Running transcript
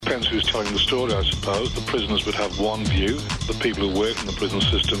depends who's telling the story, I suppose. The prisoners would have one view. The people who work in the prison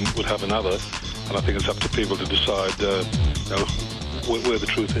system would have another. And I think it's up to people to decide where the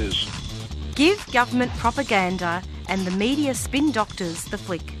truth is. Give government propaganda and the media spin doctors the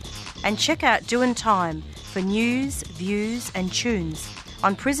flick. And check out Doin' Time for news, views and tunes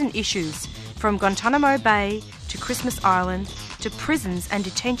on prison issues from Guantanamo Bay to Christmas Island to prisons and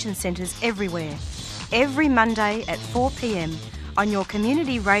detention centres everywhere. Every Monday at 4 p.m. on your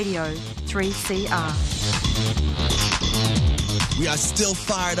community radio 3CR. We are still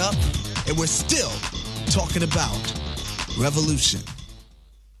fired up and we're still talking about revolution.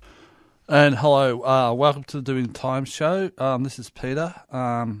 And hello, welcome to the Doing Time show. This is Peter.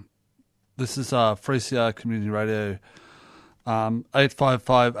 This is 3CR Community Radio,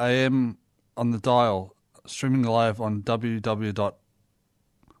 855 AM on the dial, streaming live on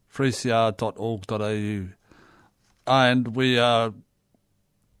www.3cr.org.au. And we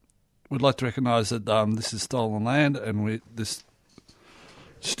would like to recognise that this is stolen land, and this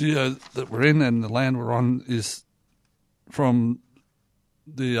studio that we're in and the land we're on is from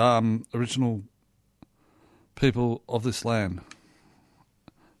the original people of this land.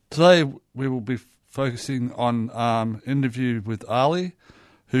 Today we will be focusing on interview with Ali,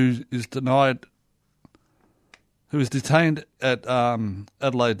 who is detained at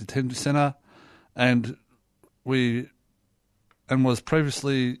Adelaide Detention Centre, and was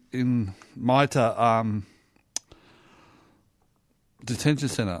previously in Maita Detention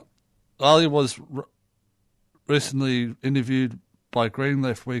Centre. Ali was recently interviewed by Green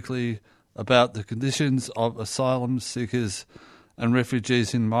Left Weekly about the conditions of asylum seekers and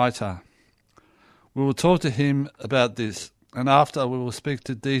refugees in Maita. We will talk to him about this, and after we will speak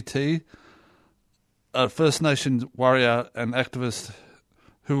to DT, a First Nations warrior and activist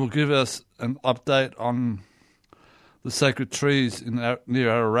who will give us an update on the sacred trees near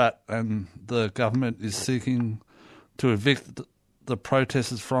Ararat, and the government is seeking to evict the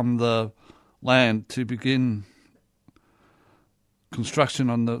protesters from the land to begin construction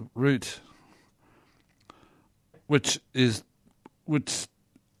on the route, which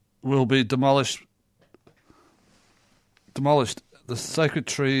will be demolished. The sacred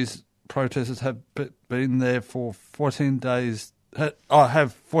trees protesters have been there for 14 days.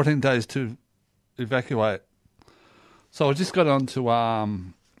 Have 14 days to evacuate. So I just got on to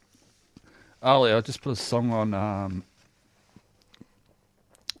Ali. I just put a song on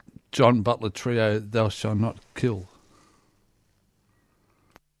John Butler Trio, "Thou Shalt Not Kill."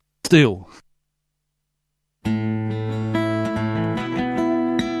 Steal.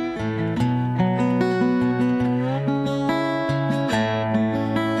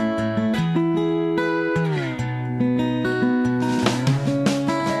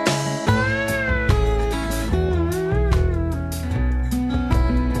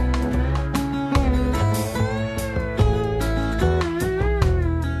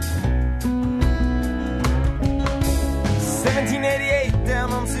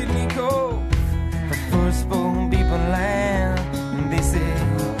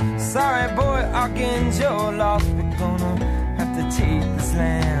 You're lost, we're gonna have to take this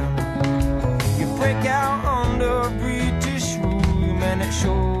land. You break out under British rule, man, it's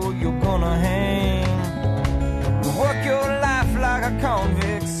sure you're gonna hang. You work your life like a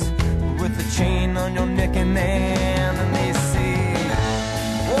convict with a chain on your neck and hand. And they say,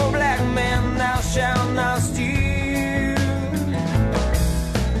 oh, black man, thou shalt not steal.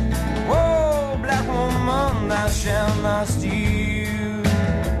 Oh, black woman, thou shalt not steal.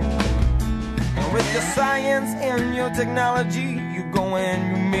 With your science and your technology, you go and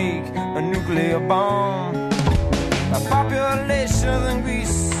you make a nuclear bomb. A population in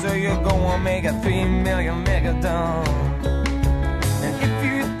Greece, so you go and make a 3 million megaton. And if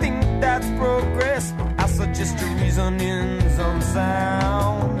you think that's progress, I suggest your reasoning's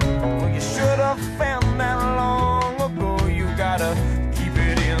unsound. Well, you should have found that long ago. You gotta keep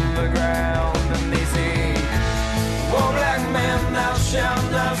it in the ground. And they say, oh, black man, thou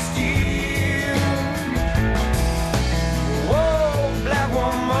shalt not steal.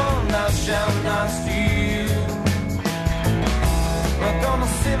 Woman, thou shalt not steal. We're gonna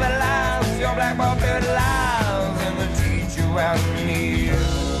civilize your black puppet lives and we'll teach you how to kneel.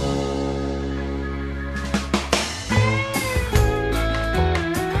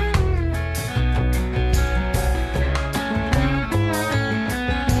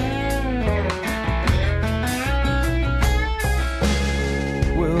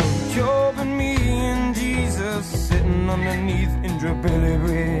 Well, Job and me and Jesus sitting underneath Billy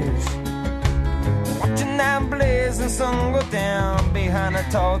Bridge, watching that blazing sun go down behind a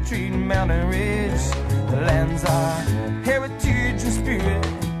tall tree mountain ridge. The land's our heritage and spirit,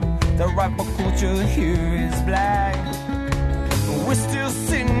 The riper culture here is black. We're still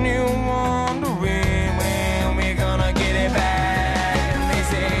sitting here wondering when we're gonna get it back. And they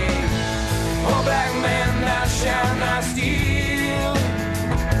say, oh black man, thou shalt not steal.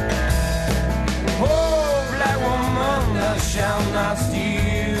 Oh black woman, thou shalt not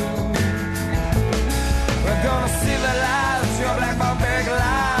steal. We're gonna civilize your black barbaric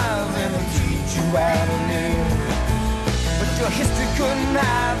lives and teach you how to live. But your history couldn't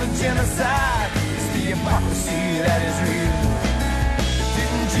hide the genocide. It's the hypocrisy that is real.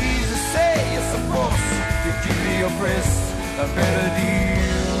 Didn't Jesus say you're supposed to give the oppressed a better deal?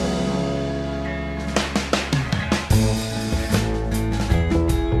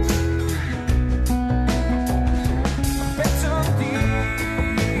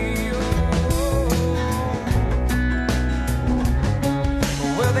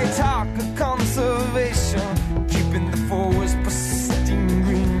 Talk of conservation, keeping the forest pristine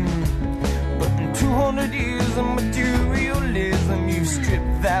green. But in 200 years of materialism, you strip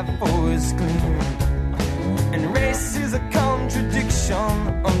that forest clean. And race is a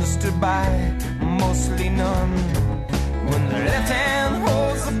contradiction, understood by mostly none. When the left hand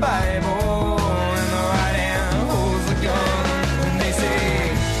holds the Bible and the right hand holds the gun, and they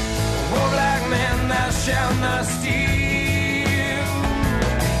say, oh black man, thou shalt not steal.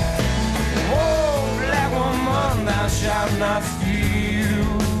 Thou shalt not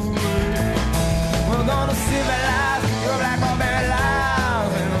steal. We're gonna civilize your black barbaric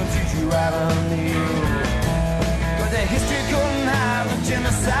lives and we'll teach you how to live. But the history couldn't hide the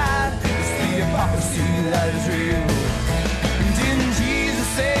genocide. It's the hypocrisy that is real. Didn't Jesus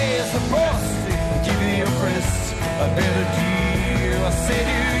say it's supposed to give the oppressed a better deal? I say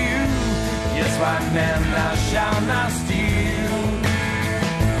to you, yes, white man, thou shalt not steal.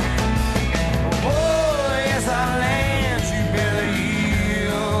 Our land you better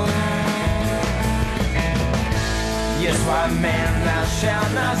yield. Yes, white man, thou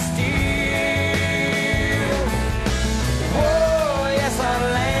shalt not steal. Oh, yes, our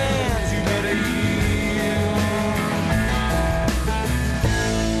land you better yield.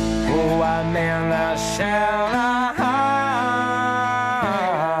 Oh, white man, thou shalt not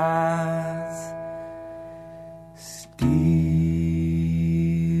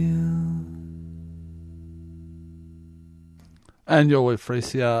And you're with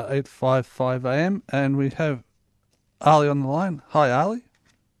 3CR 855 AM, and we have Ali on the line. Hi, Ali.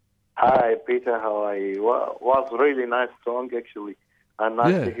 Hi, Peter. How are you? Well, was really nice song, actually. And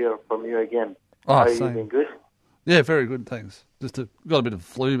nice to hear from you again. Oh, are you same. doing good? Yeah, very good, thanks. Got a bit of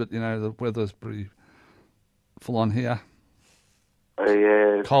flu, but, you know, the weather's pretty full on here.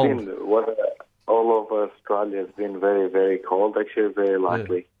 Yeah, it's cold. been, weather all over Australia has been very, very cold, actually, very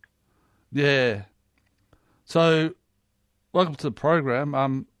likely. Yeah. So, welcome to the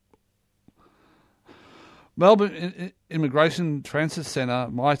program. Melbourne Immigration Transit Centre,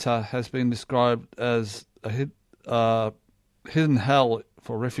 MITA, has been described as a hidden hell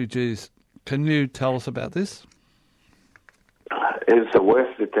for refugees. Can you tell us about this? It's the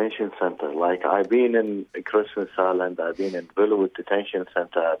worst detention centre. Like, I've been in Christmas Island, I've been in Villawood Detention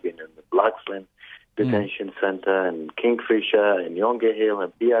Centre, I've been in the Blaxland Detention Centre, and Kingfisher, and Yonge Hill,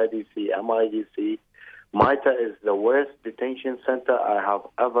 and PIDC, MIDC. MITA is the worst detention centre I have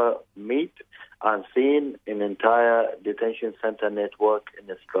ever met and seen in entire detention centre network in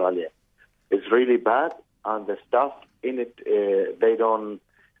Australia. It's really bad, and the staff in it, they don't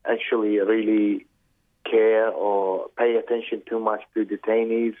actually really care or pay attention too much to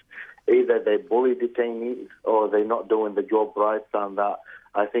detainees. Either they bully detainees or they're not doing the job right. And that,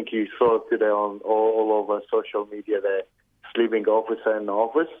 I think you saw today on all over social media, the sleeping officer in the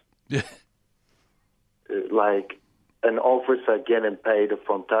office. Yeah. Like an officer getting paid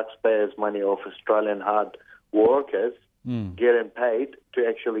from taxpayers' money of Australian hard workers, getting paid to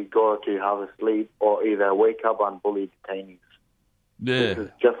actually go to have a sleep or either wake up and bully detainees. Yeah. This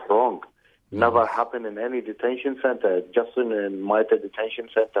is just wrong. Never happened in any detention centre, just in MITA detention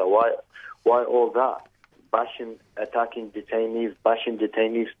centre. Why all that? Attacking detainees,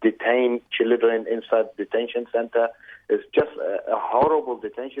 detain children inside detention centre. It's just a horrible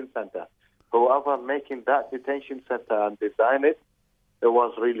detention centre. Whoever making that detention centre and design it, it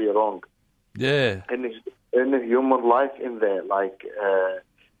was really wrong. Yeah. And in the human life in there, like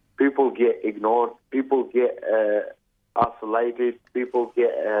people get ignored, people get isolated, people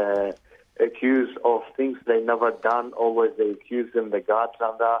get accused of things they never done. Always they accuse them, the guards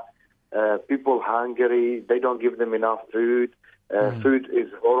and that. People hungry, they don't give them enough food. Food is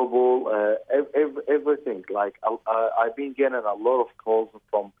horrible. Everything. Like I've been getting a lot of calls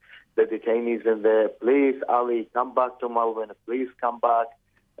from the detainees in there. Please, Ali, come back to Melbourne. Please come back.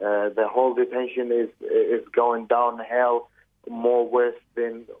 The whole detention is going downhill more worse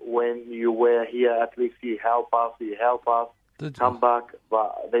than when you were here. At least you help us. Come back,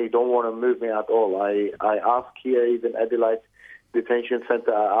 but they don't want to move me at all. I asked here, even Adelaide Detention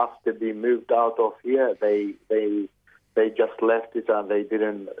Centre, I asked to be moved out of here. They just left it and they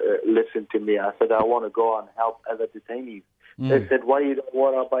didn't listen to me. I said, I want to go and help other detainees. They said, why you don't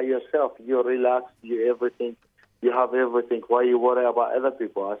worry about yourself? You're relaxed, you have everything. Why you worry about other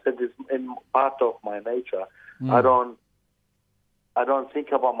people? I said, it's in part of my nature. I don't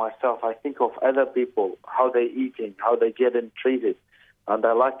think about myself. I think of other people, how they eating, how they getting treated. And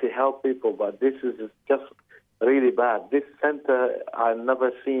I like to help people, but this is just really bad. This center, I've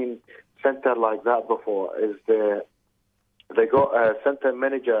never seen center like that before. They got a center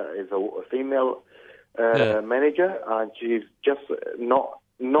manager is a female manager, and she's just not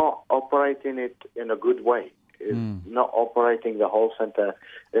operating it in a good way. Is not operating the whole center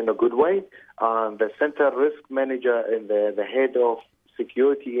in a good way. And the center risk manager in there, the head of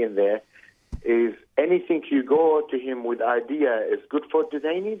security in there, is anything you go to him with idea is good for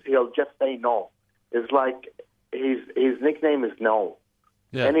detainees, he'll just say no. It's like his nickname is no.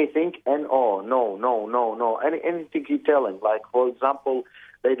 Yeah. Anything, N-O, no. Anything you tell him, like, for example,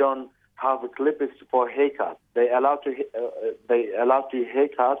 they don't have a clippers for haircut. They allow to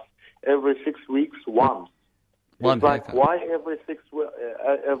haircuts every 6 weeks once. It's like, why every 6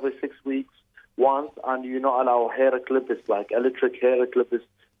 weeks once, and you not allow hair clippers, like electric hair clippers,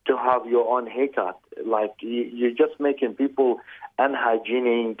 to have your own haircut? Like, you're just making people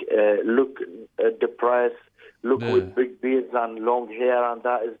unhygienic, look depressed, look with big beards and long hair, and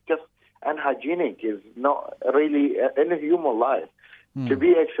that is just unhygienic. Is not really in a human life. To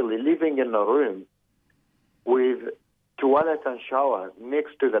be actually living in a room with toilet and shower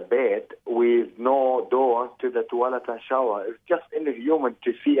next to the bed with no door to the toilet and shower, it's just inhuman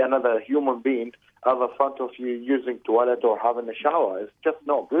to see another human being at the front of you using toilet or having a shower. It's just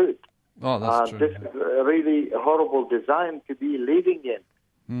not good. Oh, that's true. This is a really horrible design to be living in.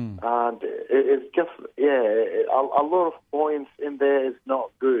 And it's just, a lot of points in there is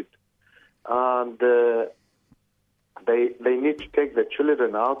not good. And they need to take the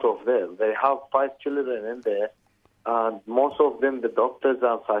children out of there. They have 5 children in there, and most of them, the doctors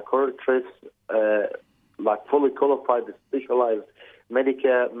and psychiatrists, like fully qualified, specialized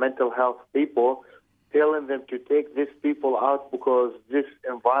Medicare mental health people, telling them to take these people out because this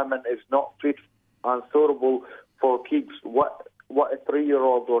environment is not fit and suitable for kids. What a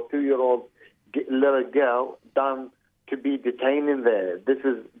 3-year-old or 2-year-old little girl done to be detained in there. This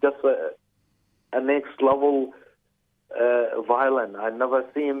is just a next level violent. I've never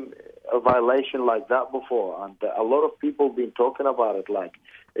seen a violation like that before, and a lot of people been talking about it, like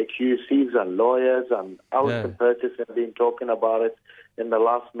QCs and lawyers, and Alison Purchase have been talking about it in the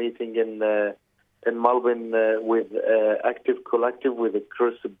last meeting in Melbourne with Active Collective with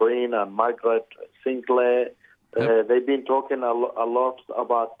Chris Breen and Margaret Sinclair. They've been talking a lot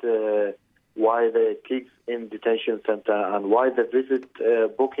about why the kids in detention center and why the visit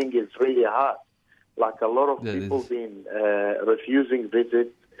booking is really hard. Like, a lot of people been refusing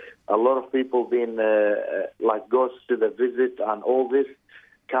visits. A lot of people been goes to the visit, and all this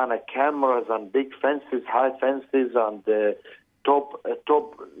kind of cameras and big fences, high fences, and top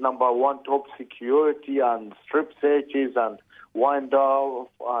number one top security and strip searches and wind off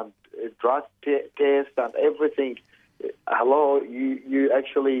and drug test and everything. Hello, you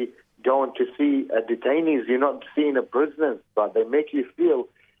actually going to see detainees. You're not seeing a prisoners, but they make you feel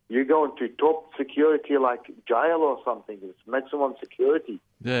you're going to top security like jail or something. It's maximum security.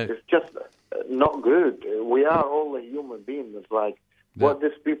 Yeah. It's just not good. We are all a human being. It's like what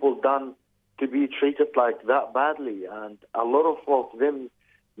these people done to be treated like that badly. And a lot of them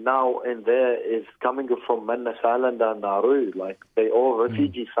now in there is coming from Manus Island and Nauru. Like, they all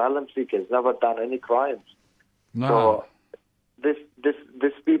refugee asylum seekers, never done any crimes. No. So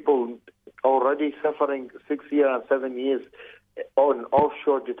this people already suffering 6 years and 7 years on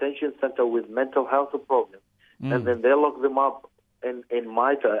offshore detention center with mental health problems, and then they lock them up in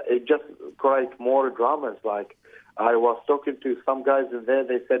MITA. It just creates more dramas. Like, I was talking to some guys in there,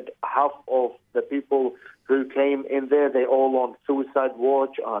 they said half of the people who came in there, they all on suicide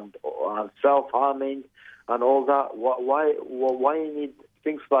watch and self-harming and all that. Why you need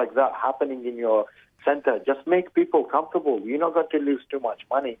things like that happening in your center? Just make people comfortable. You're not going to lose too much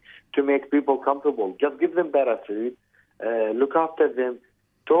money to make people comfortable. Just give them better food. Look after them,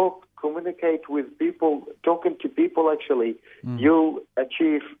 communicate with people, talking to people actually, you'll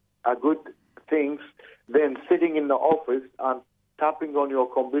achieve a good things than sitting in the office and tapping on your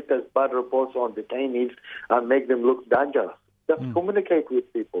computer's bad reports on detainees and make them look dangerous. Just communicate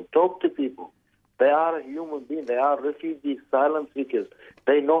with people, talk to people. They are a human being. They are refugees, asylum seekers.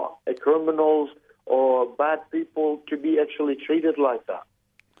 They're not criminals or bad people to be actually treated like that.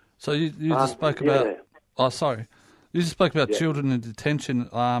 So you just spoke about... Oh, sorry. You just spoke about children in detention.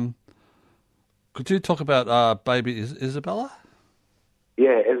 Could you talk about baby Isabella?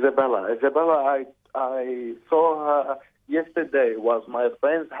 Yeah, Isabella. Isabella, I saw her yesterday. Was my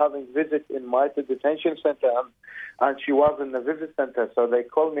friends having visit in Maita Detention Center, and she was in the visit center. So they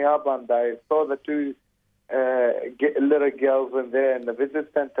called me up, and I saw the two little girls in there in the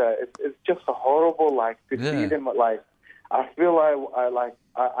visit center. It's just horrible, like, to see them. Like, I feel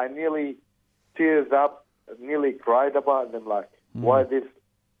I nearly tears up, nearly cried about them. Like, why these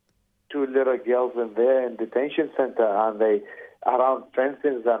two little girls in there in detention center, and they around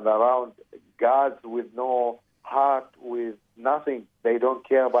fences and around guards with no heart, with nothing. They don't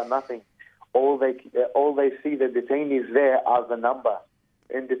care about nothing. All they see the detainees there as a number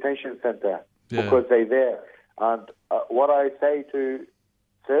in detention center because they're there. And what I say to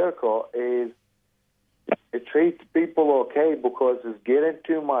Serco is, treat people okay because it's getting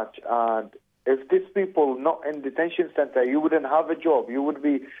too much. And if these people not in detention center, you wouldn't have a job. You would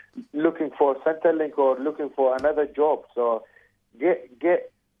be looking for Centrelink or looking for another job. So get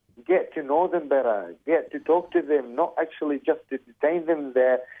to know them better. Get to talk to them, not actually just to detain them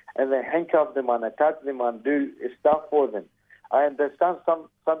there and then handcuff them and attack them and do stuff for them. I understand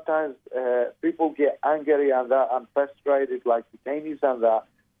sometimes people get angry and that and frustrated, like detainees and that,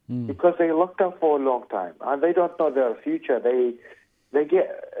 because they locked up for a long time and they don't know their future. They get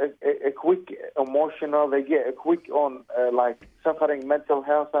a quick emotional. They get a quick on like suffering mental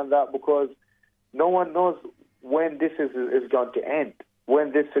health and that because no one knows when this is going to end,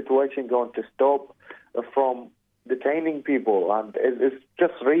 when this situation going to stop from detaining people, and it's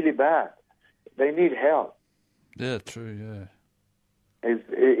just really bad. They need help. Yeah, true. Yeah.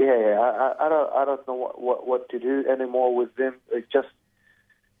 I don't know what to do anymore with them. It's just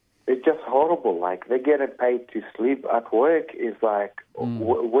horrible. Like, they're getting paid to sleep at work. It's like,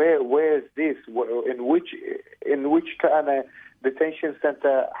 where is this? In which kind of detention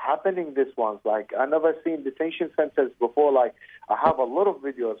center happening this one's? Like, I never seen detention centers before. Like, I have a lot of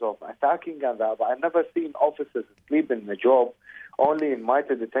videos of attacking and that, but I never seen officers sleep in the job, only in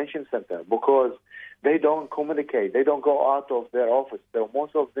Maita Detention Center, because they don't communicate. They don't go out of their office.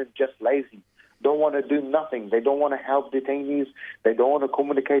 Most of them just lazy, don't want to do nothing. They don't want to help detainees. They don't want to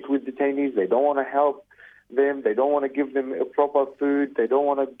communicate with detainees. They don't want to help them. They don't want to give them proper food. They don't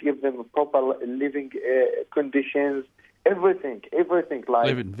want to give them proper living conditions. Everything. Like,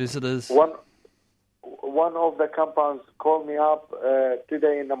 living visitors. One of the compounds called me up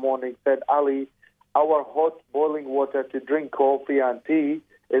today in the morning, said, Ali, our hot boiling water to drink coffee and tea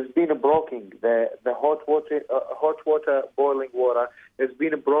has been broken. The hot water boiling water has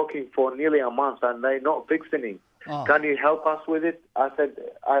been broken for nearly a month, and they're not fixing it. Oh. Can you help us with it? I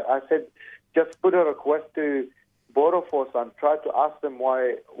said, just put a request to Border Force and try to ask them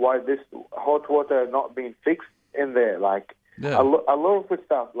why this hot water not being fixed in there. Like, a lot of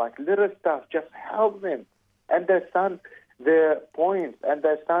stuff, like little stuff, just help them understand their points,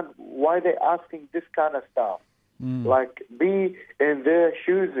 understand why they're asking this kind of stuff. Like, be in their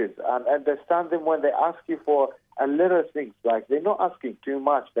shoes and understand them when they ask you for a little things. Like, they're not asking too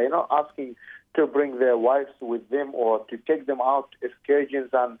much. They're not asking to bring their wives with them or to take them out excursions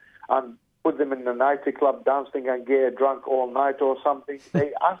and put them in a nightclub dancing and get drunk all night or something.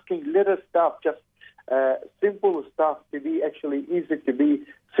 They're asking little stuff, just simple stuff to be actually easy to be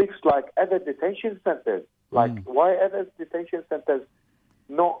fixed like other detention centers. Like, why other detention centers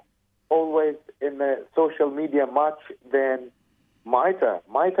not always in the social media much than Maita?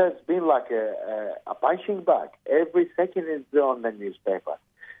 Maita has been like a punching bag. Every second is on the newspaper.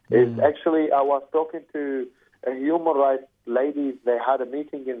 It's actually, I was talking to a human rights ladies. They had a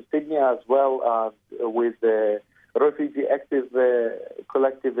meeting in Sydney as well with the Refugee Active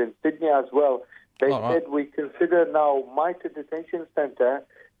Collective in Sydney as well. They said we consider now Maita Detention Center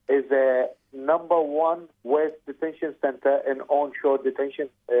is a #1 West detention center in onshore detention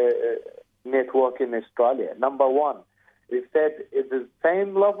network in Australia. #1. It said it's the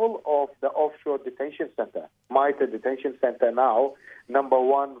same level of the offshore detention center. Maita Detention Center now,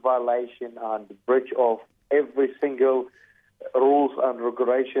 #1 violation and breach of every single rules and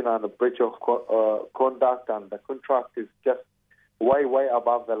regulation and the breach of conduct, and the contract is just way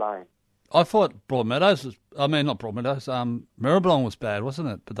above the line. I thought Broadmeadows not Broadmeadows, Maribyrnong was bad, wasn't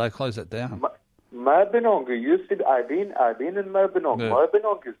it? But they closed that down. Maribyrnong used to. I've been in Maribyrnong. Yeah.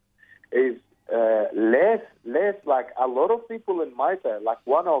 Maribyrnong is less like a lot of people in Maita. Like,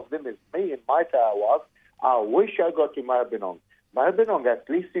 one of them is me in Maita. I wish I got to Maribyrnong. Maribyrnong, at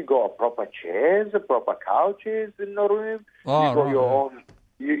least you got proper chairs, proper couches in the room. Oh, you got right, your yeah. own.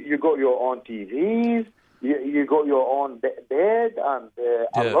 You got your own TVs. You got your own bed, and a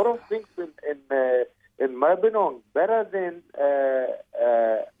Yeah. lot of things in Maribyrnong better than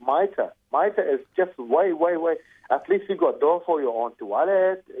Maita. Maita is just way. At least you got door for your own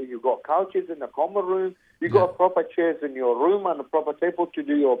toilet. You got couches in the common room. You got proper chairs in your room and a proper table to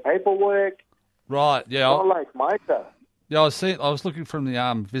do your paperwork. Right, yeah. Not like Maita. Yeah, I was looking from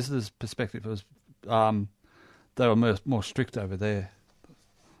the visitors' perspective. It was they were more strict over there.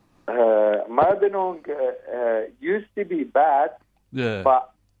 Maribyrnong used to be bad, Yeah.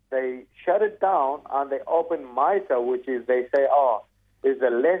 but they shut it down and they opened Maita, which is, they say, is a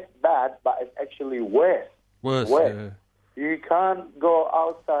less bad, but it's actually worse. Worse, Worse. yeah. You can't go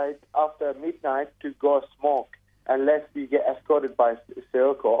outside after midnight to go smoke unless you get escorted by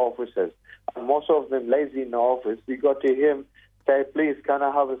Serco officers. And most of them lazy in the office. You go to him, say, please, can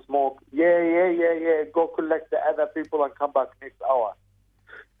I have a smoke? Yeah. Go collect the other people and come back next hour.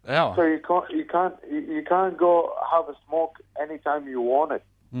 Ow. So you can't go have a smoke anytime you want it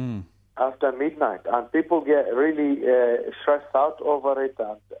after midnight, and people get really stressed out over it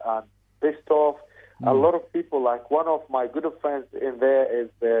and pissed off. A lot of people, like one of my good friends in there is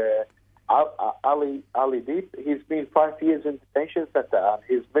Ali Deep. He's been 5 years in detention center, and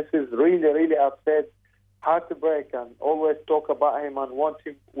his missus really upset, heart to break, and always talk about him and want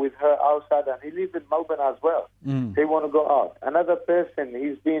him with her outside. And he lives in Melbourne as well. They want to go out. Another person,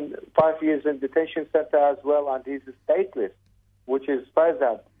 he's been 5 years in detention center as well, and he's stateless, which is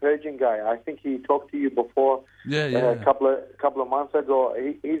Faizad, Persian guy. I think he talked to you before. Yeah. A couple of months ago.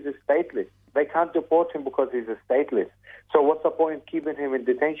 He's stateless. They can't deport him because he's stateless. So what's the point keeping him in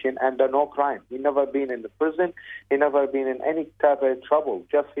detention under no crime? He never been in the prison. He never been in any type of trouble.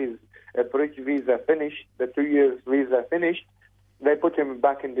 Just his bridge visa finished, the 2 years visa finished. They put him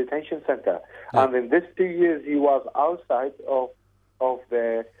back in detention center. Yeah. And in this 2 years, he was outside of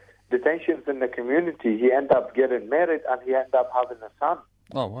the detentions in the community. He ended up getting married and he ended up having a son.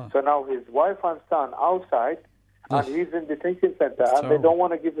 Oh, wow. So now his wife and son outside, and he's in detention center, That's and they terrible. don't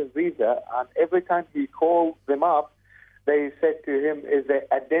want to give him visa. And every time he calls them up, they said to him, is there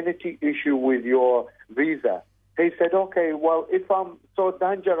identity issue with your visa? He said, okay, well, if I'm so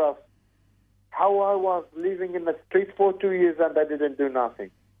dangerous, how I was living in the street for 2 years and I didn't do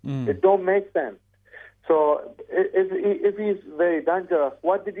nothing. It don't make sense. So if he's very dangerous,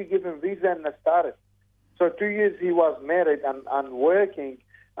 why did he give him visa and started? So 2 years he was married and working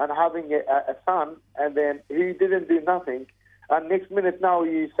and having a son, and then he didn't do nothing. And next minute now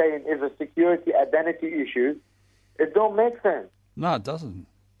he's saying it's a security identity issue. It don't make sense. No, it doesn't.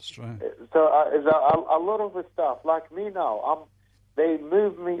 It's strange. So it's a lot of stuff. Like me now, they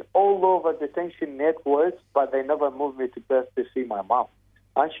move me all over detention networks, but they never move me to Perth to see my mom.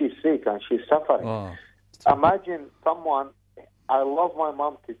 And she's sick and she's suffering. Oh, Imagine someone, I love my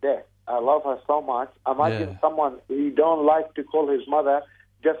mom to death. I love her so much. Imagine someone he don't like to call his mother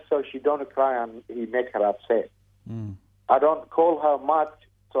just so she don't cry and he make her upset. I don't call her much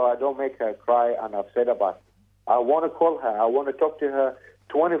so I don't make her cry and upset about it. I want to call her. I want to talk to her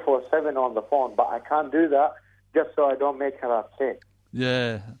 24/7 on the phone, but I can't do that just so I don't make her upset.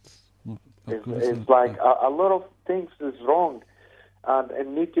 yeah. Not good, isn't It's it? like a lot of things is wrong and it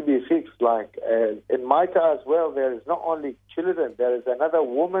need to be fixed. Like in Maita as well, there is not only children, there is another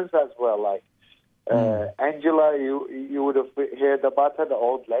woman as well. Like Angela, you would have heard about her, the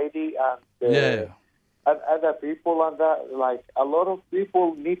old lady, and other people and that. Like a lot of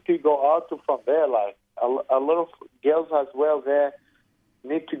people need to go out from there. Like a lot of girls as well there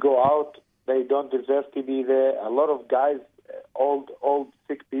need to go out. They don't deserve to be there. A lot of guys, old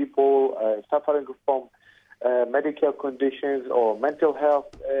sick people suffering from medical conditions or mental health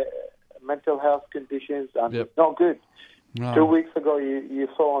conditions, and it's not good. No. 2 weeks ago, you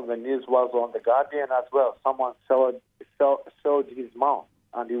saw on the news, was on the Guardian as well. Someone sewed his mouth,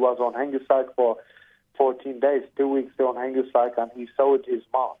 and he was on hanging-side for 14 days, 2 weeks on hanging-side, and he sewed his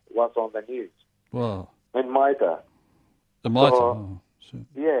mouth. It was on the news Wow. in Maita. The mitre. So, Oh, shit.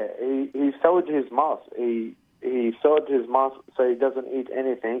 Yeah, he sewed his mouth. He sewed his mouth so he doesn't eat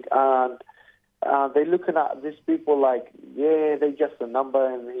anything, and they're looking at these people like, yeah, they're just a number,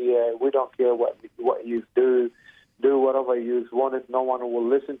 and we don't care what you do whatever you wanted. No one will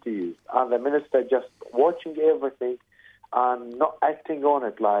listen to you. And the minister just watching everything and not acting on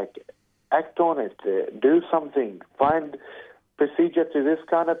it. Like, act on it. Do something. Find procedure to this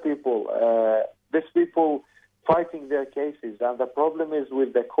kind of people. These people fighting their cases, and the problem is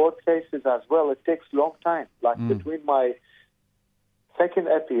with the court cases as well. It takes long time. Like between my second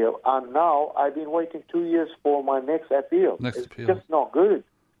appeal, and now I've been waiting 2 years for my next appeal. It's just not good.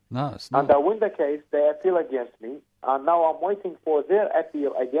 No, it's not. And I win the case, they appeal against me, and now I'm waiting for their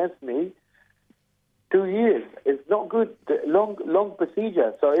appeal against me. 2 years. It's not good. Long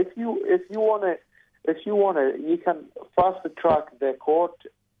procedure. So if you wanna, you can fast track the court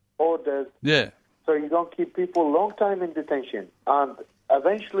orders. Yeah. So you don't keep people long time in detention, and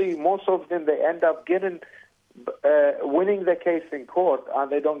eventually most of them they end up winning the case in court,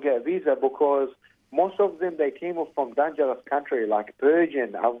 and they don't get a visa because most of them they came from dangerous country like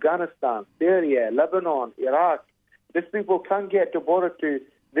Persian, Afghanistan, Syria, Lebanon, Iraq. These people can't get to border to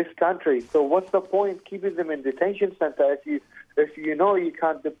this country. So what's the point keeping them in detention center if you know you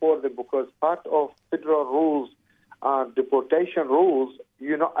can't deport them, because part of federal rules and deportation rules,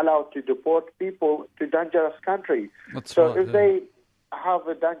 you're not allowed to deport people to dangerous country. If they have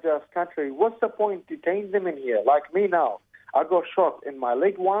a dangerous country, what's the point detaining them in here? Like me now, I got shot in my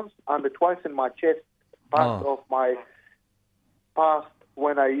leg once and twice in my chest, part of my past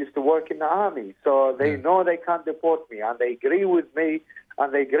when I used to work in the army. So they know they can't deport me, and they agree with me,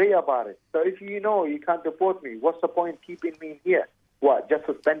 and they agree about it. So if you know you can't deport me, what's the point keeping me here? What, just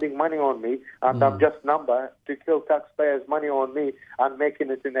for spending money on me, and I'm just number to kill taxpayers' money on me and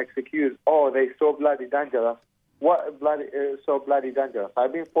making it an excuse? Oh, they so bloody dangerous. What so bloody dangerous?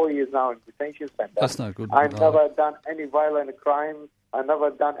 I've been 4 years now in detention center. That's not good. I've never done any violent crime. I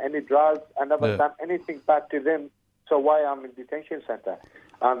never done any drugs. I never done anything bad to them. So why I'm in detention center?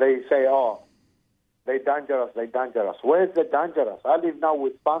 And they say, oh, they dangerous. Where's the dangerous? I live now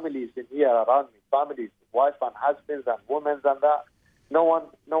with families in here around me, families, wife and husbands and women and that. No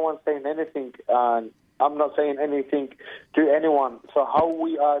one saying anything, and I'm not saying anything to anyone. So how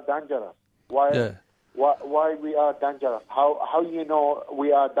we are dangerous? Why we are dangerous? How you know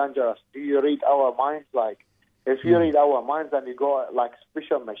we are dangerous? Do you read our minds? Like, if you read our minds and you go like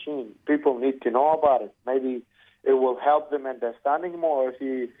special machine, people need to know about it. Maybe it will help them understanding more if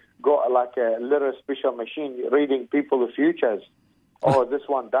you go like a little special machine reading people's futures. Oh, this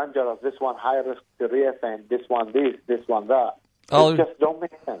one dangerous, this one high risk to reoffend, this one this one that. It just don't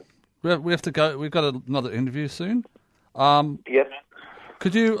make sense. We have to go. We've got another interview soon. Yes.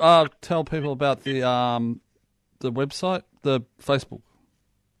 Could you tell people about the website, the Facebook?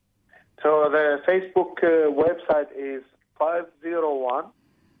 So the Facebook website is 501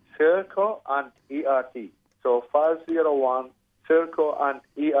 Circle and ERT. So 501 Circle and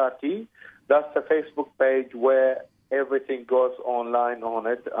ERT. That's the Facebook page where everything goes online on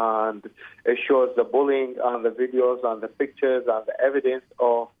it, and it shows the bullying and the videos and the pictures and the evidence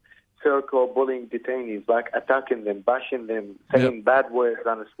of Circle bullying detainees, like attacking them, bashing them, saying bad words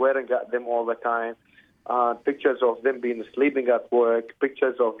and swearing at them all the time. Pictures of them being sleeping at work,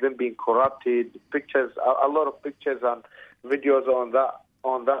 pictures of them being corrupted, pictures, a lot of pictures and videos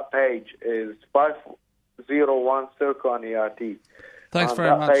on that page is 501 Circle and ERT. Thanks very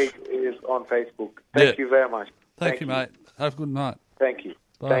much. That page is on Facebook. Thank you very much. Thank you, mate. Have a good night. Thank you.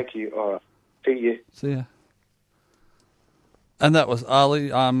 Bye. Thank you. All right. See you. See ya. And that was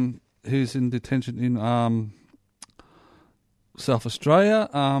Ali, who's in detention in South Australia.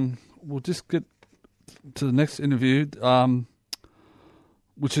 We'll just get to the next interview,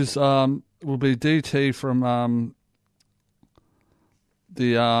 which is will be DT from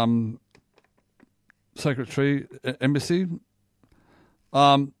the Secretary Embassy.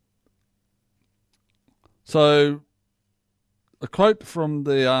 So, a quote from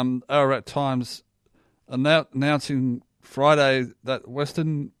the Ararat Times announcing Friday that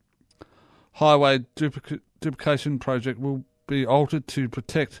Western Highway duplication project will be altered to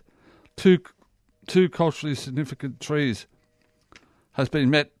protect two culturally significant trees has been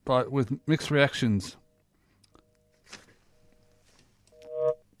met with mixed reactions.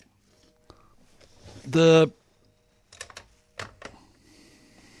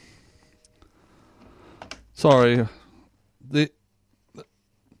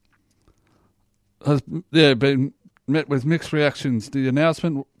 Has been met with mixed reactions. The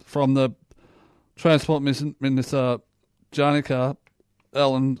announcement from the Transport Minister Janica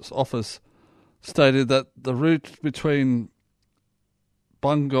Allen's office stated that the route between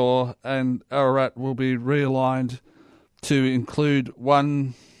Bungor and Ararat will be realigned to include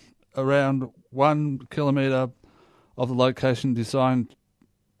around 1 kilometre of the location design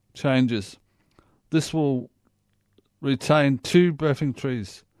changes. This will retain 2 birthing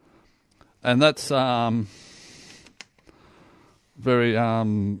trees, and that's very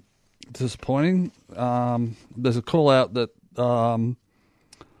disappointing. There's a call out that on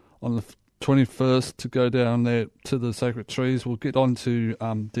the 21st to go down there to the sacred trees. We'll get on to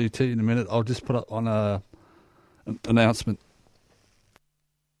DT in a minute. I'll just put it on an announcement.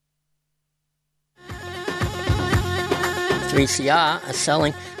 3CR are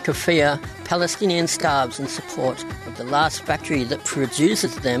selling keffiyeh Palestinian scarves in support of the last factory that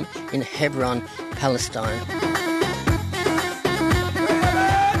produces them in Hebron, Palestine.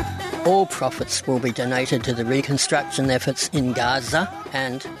 All profits will be donated to the reconstruction efforts in Gaza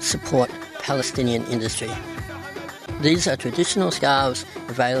and support Palestinian industry. These are traditional scarves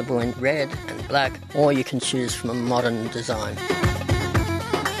available in red and black, or you can choose from a modern design.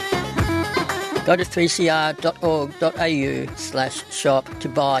 Go to 3cr.org.au/shop to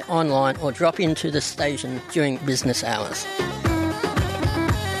buy online or drop into the station during business hours.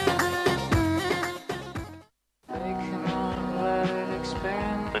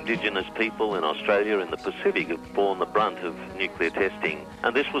 Indigenous people in Australia and the Pacific have borne the brunt of nuclear testing,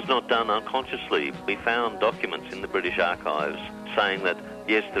 and this was not done unconsciously. We found documents in the British archives saying that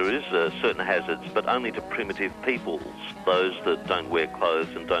yes, there is certain hazards, but only to primitive peoples, those that don't wear clothes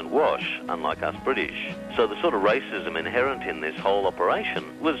and don't wash, unlike us British. So the sort of racism inherent in this whole operation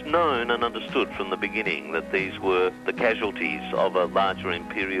was known and understood from the beginning, that these were the casualties of a larger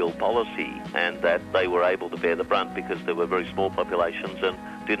imperial policy, and that they were able to bear the brunt because there were very small populations and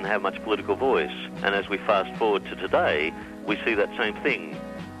didn't have much political voice. And as we fast forward to today, we see that same thing.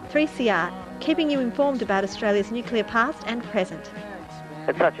 3CR, keeping you informed about Australia's nuclear past and present.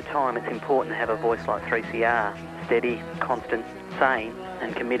 At such a time, it's important to have a voice like 3CR, steady, constant, sane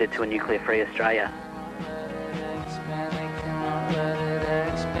and committed to a nuclear-free Australia.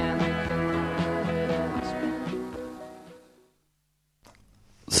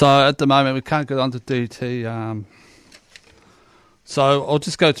 So at the moment we can't get onto DT, so I'll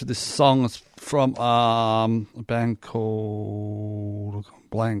just go to this song. It's from a band called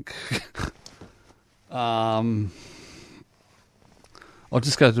Blank. I'll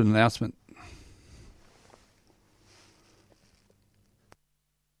just go to an announcement.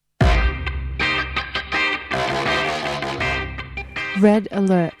 Red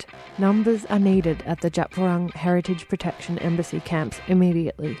alert. Numbers are needed at the Djab Wurrung Heritage Protection Embassy camps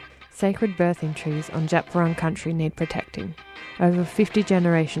immediately. Sacred birthing trees on Djab Wurrung country need protecting. Over 50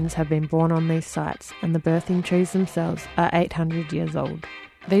 generations have been born on these sites, and the birthing trees themselves are 800 years old.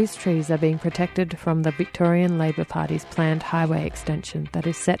 These trees are being protected from the Victorian Labor Party's planned highway extension that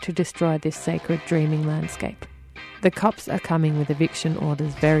is set to destroy this sacred dreaming landscape. The cops are coming with eviction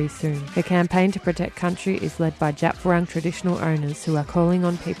orders very soon. The campaign to protect country is led by Djab Wurrung traditional owners who are calling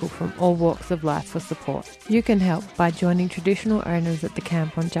on people from all walks of life for support. You can help by joining traditional owners at the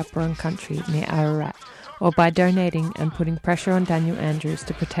camp on Djab Wurrung country near Ararat, or by donating and putting pressure on Daniel Andrews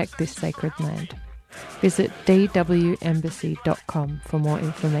to protect this sacred land. Visit dwembassy.com for more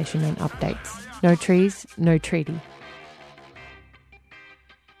information and updates. No trees, no treaty.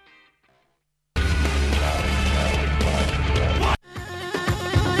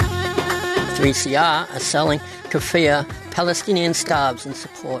 .3CR are selling keffiyeh Palestinian scarves in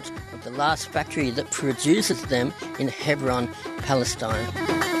support of the last factory that produces them in Hebron, Palestine.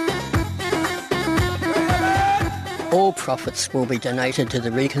 All profits will be donated to the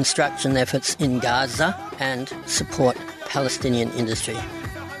reconstruction efforts in Gaza and support Palestinian industry.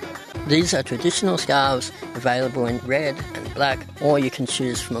 These are traditional scarves available in red and black, or you can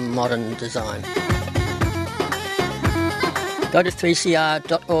choose from a modern design. Go to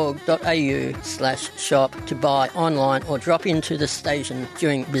 3cr.org.au/shop to buy online or drop into the station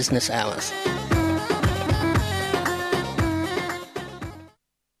during business hours.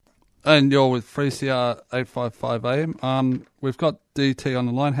 And you're with 3CR 855 AM. We've got DT on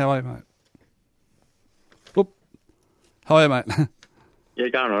the line. How are you, mate? Oop. How are you, mate? Yeah,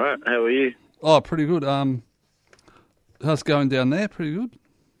 going all right. How are you? Oh, pretty good. How's it going down there? Pretty good?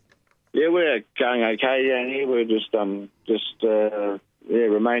 Yeah, we're going okay down here. We're just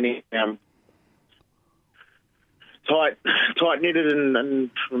remaining tight-knitted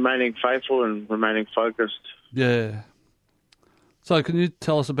and remaining faithful and remaining focused. Yeah. So can you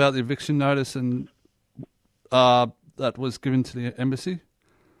tell us about the eviction notice and that was given to the embassy?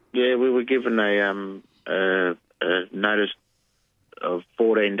 Yeah, we were given a notice of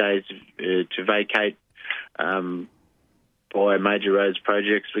 14 days to vacate by Major Roads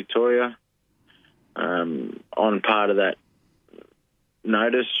Projects Victoria. On part of that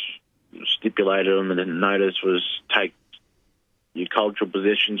notice, stipulated on the notice was take your cultural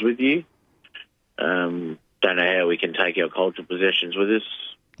possessions with you. Don't know how we can take our cultural possessions with us.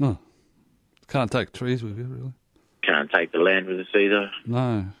 No. Can't take trees with you, really. Can't take the land with us either.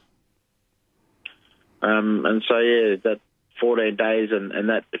 No. And so, yeah, that 14 days, and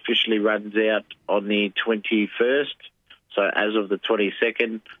that officially runs out on the 21st. So as of the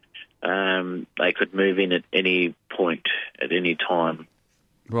 22nd, they could move in at any point, at any time.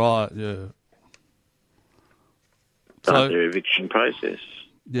 Right, yeah. start their eviction process.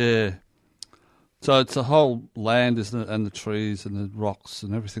 Yeah. So it's the whole land, isn't it, and the trees and the rocks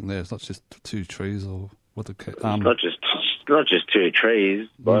and everything there. It's not just 2 trees or what the... It's not just 2 trees,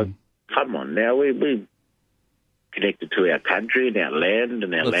 but come on now, we connected to our country and our land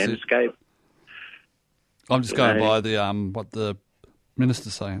and our landscape. I'm just going by the what the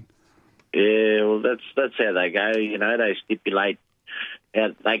minister's saying. Yeah, well, that's how they go. You know, they stipulate how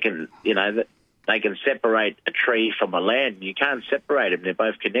they can, you know, they can separate a tree from a land. You can't separate them; they're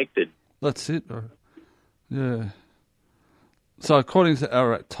both connected. That's it. Yeah. So, according to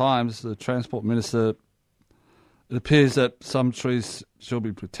Ararat Times, the Transport Minister, it appears that some trees shall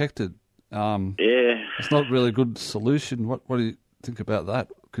be protected. It's not really a good solution. What do you think about that?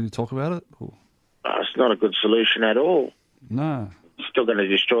 Can you talk about it? Or? It's not a good solution at all. No. It's still going to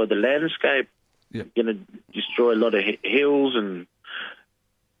destroy the landscape. Yep. You're going to destroy a lot of hills and,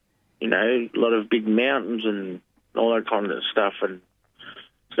 you know, a lot of big mountains and all that kind of stuff. And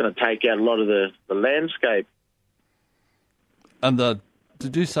it's going to take out a lot of the landscape. And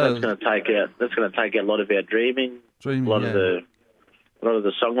did you say that's going to take out a lot of our dreaming. A lot of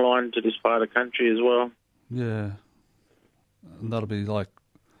the songline to this part of the country as well. Yeah. And that'll be like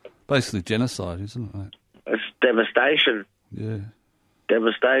basically genocide, isn't it, mate? It's devastation. Yeah.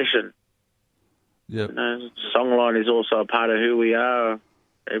 Devastation. Yeah. You know, songline is also a part of who we are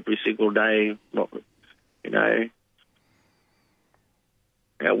every single day. You know,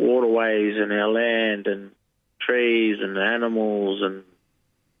 our waterways and our land and trees and animals and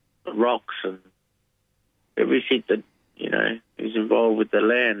rocks and everything that, you know, is involved with the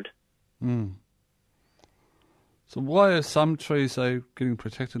land. Mm. So why are some trees getting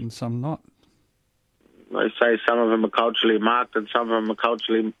protected and some not? They say some of them are culturally marked and some of them are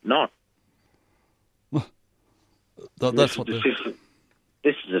culturally not. That's what the system.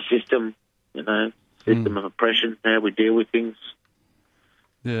 This is a system, you know, system of oppression. How we deal with things.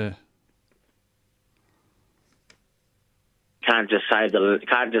 Yeah. Can't just save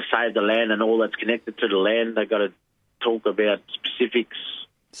the land and all that's connected to the land. They got to talk about specifics,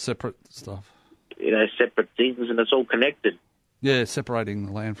 separate stuff. You know, separate things, and it's all connected. Yeah, separating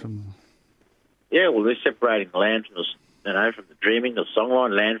the land from. Yeah, well, they're separating the land from from the dreaming, the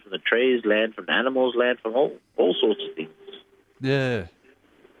songline, land from the trees, land from the animals, land from all sorts of things. Yeah.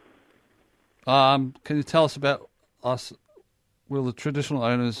 Can you tell us about us? Will the traditional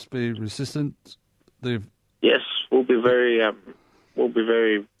owners be resistant? Yes, we'll be very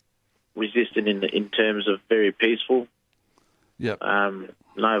resistant in terms of very peaceful. Yep.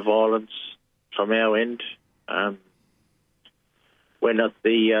 No violence from our end. We're not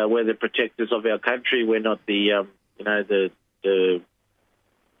we're the protectors of our country. We're not the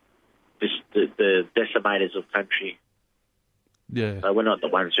decimators of country. Yeah. So we're not the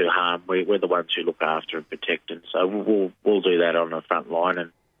ones who harm. We're the ones who look after and protect. And so we'll do that on the front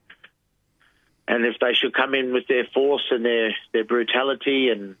line. And if they should come in with their force and their brutality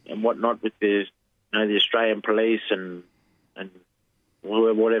and whatnot with the Australian police and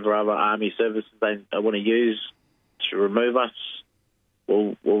whatever other army services they want to use to remove us,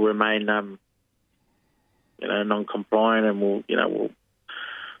 we'll remain non-compliant, and we'll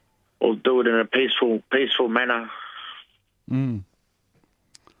do it in a peaceful manner. Mm.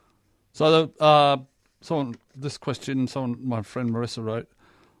 So this question, my friend Marissa wrote,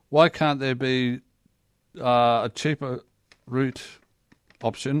 why can't there be a cheaper route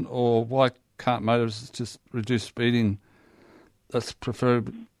option, or why can't motorists just reduce speeding? That's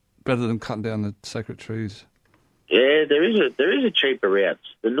preferred better than cutting down the sacred trees. Yeah, there is a cheaper route.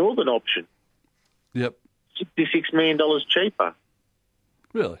 The northern option. Yep. $66 million cheaper.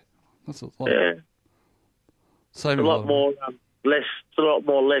 Really? That's a lot. Yeah. It's a lot more less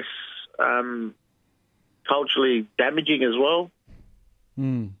culturally damaging as well.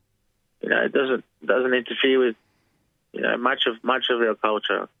 Mm. You know, it doesn't interfere with, you know, much of our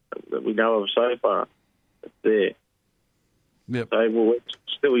culture that we know of so far. It's there. Yep. So we're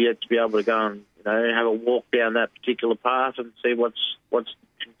still yet to be able to go and, you know, have a walk down that particular path and see what's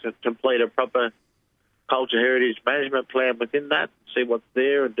to complete a proper culture heritage management plan within that, see what's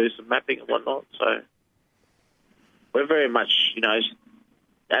there and do some mapping and whatnot. So we're very much, you know,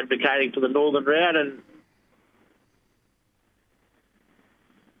 advocating for the northern route. And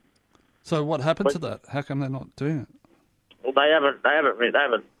so what happened to that? How come they're not doing it? Well, they haven't. I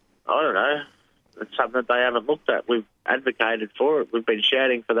don't know. It's something that they haven't looked at. We've advocated for it. We've been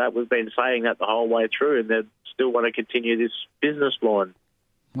shouting for that. We've been saying that the whole way through, and they still want to continue this business line,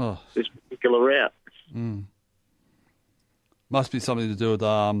 this particular route. Mm. Must be something to do with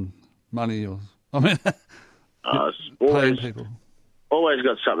money, or paying people. Always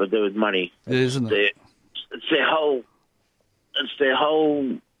got something to do with money. Yeah, isn't it? It's their whole it's their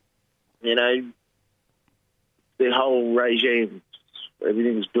whole, their whole regime.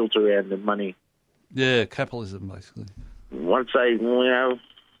 Everything's built around the money. Yeah, capitalism, basically. Once they,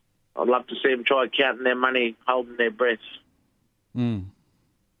 I'd love to see them try counting their money, holding their breath. Mm.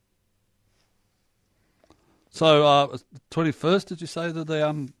 So, 21st, did you say that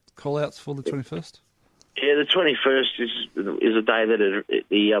the call-outs for the 21st? Yeah, the 21st is a day that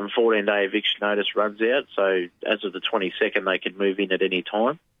the 14-day eviction notice runs out. So as of the 22nd, they can move in at any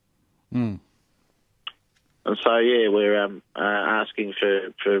time. Mm. And so, yeah, we're asking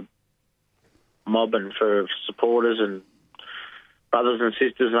for mobbing for supporters and brothers and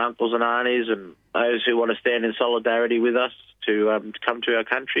sisters and uncles and aunties and those who want to stand in solidarity with us to come to our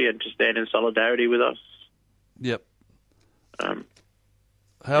country and to stand in solidarity with us. Yep.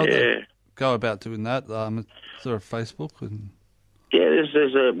 How do they go about doing that? Is there a Facebook? Yeah,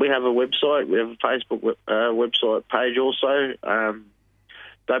 we have a website. We have a Facebook website page also,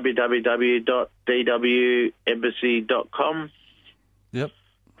 www.dwembassy.com. Yep.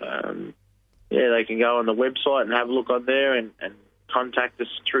 They can go on the website and have a look on there and contact us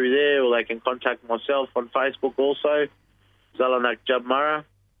through there, or they can contact myself on Facebook also, Zalanak Jabmara.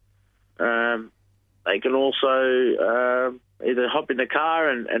 They can also either hop in the car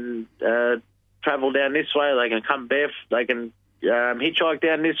and travel down this way. They can come barefoot. They can hitchhike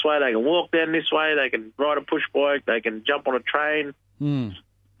down this way. They can walk down this way. They can ride a push bike. They can jump on a train. Mm.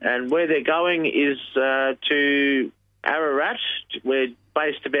 And where they're going is to Ararat. We're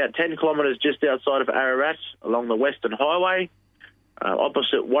based about 10 kilometres just outside of Ararat along the Western Highway,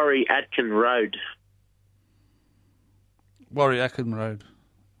 opposite Warri-Atkin Road. Warri-Atkin Road.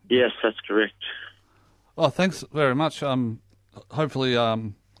 Yes, that's correct. Oh, thanks very much. Hopefully,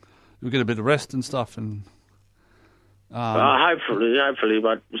 you'll get a bit of rest and stuff. And hopefully,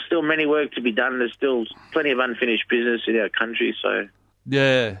 but there's still many work to be done. There's still plenty of unfinished business in our country. So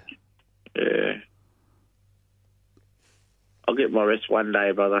yeah. I'll get my rest one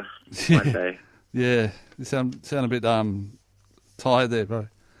day, brother. One day. Yeah, you sound a bit tired there, bro.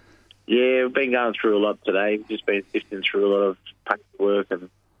 Yeah, we've been going through a lot today. We've just been sifting through a lot of paperwork and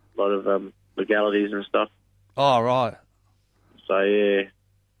a lot of legalities and stuff. Oh, right. So, yeah,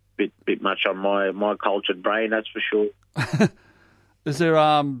 bit much on my cultured brain, that's for sure. Is there,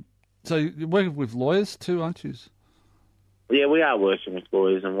 so you're working with lawyers too, aren't you? Yeah, we are working with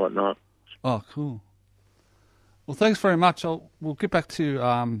lawyers and whatnot. Oh, cool. Well, thanks very much. We'll get back to you,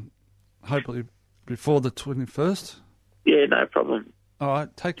 hopefully before the 21st. Yeah, no problem. All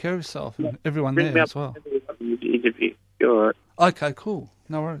right, take care of yourself and everyone there as well. Interview. You're all right. Okay, cool.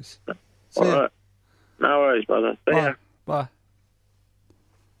 No worries. All right. No worries, brother. See ya. Bye.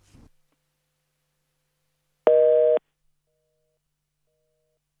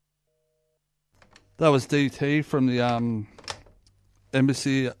 That was DT from the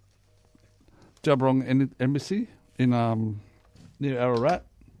embassy, Jabberong Embassy in near Ararat,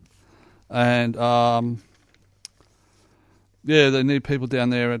 and they need people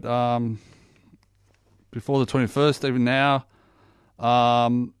down there at before the 21st, even now.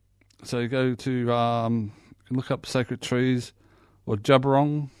 So you go to you can look up Sacred Trees or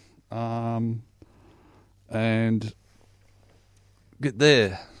Jabberong, and get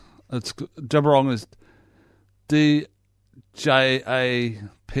there. It's Jabberong is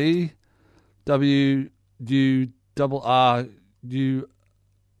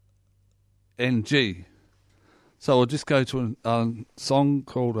DJAPWURRUNG. So we'll just go to a song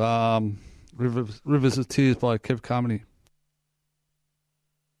called Rivers of Tears by Kev Carmody.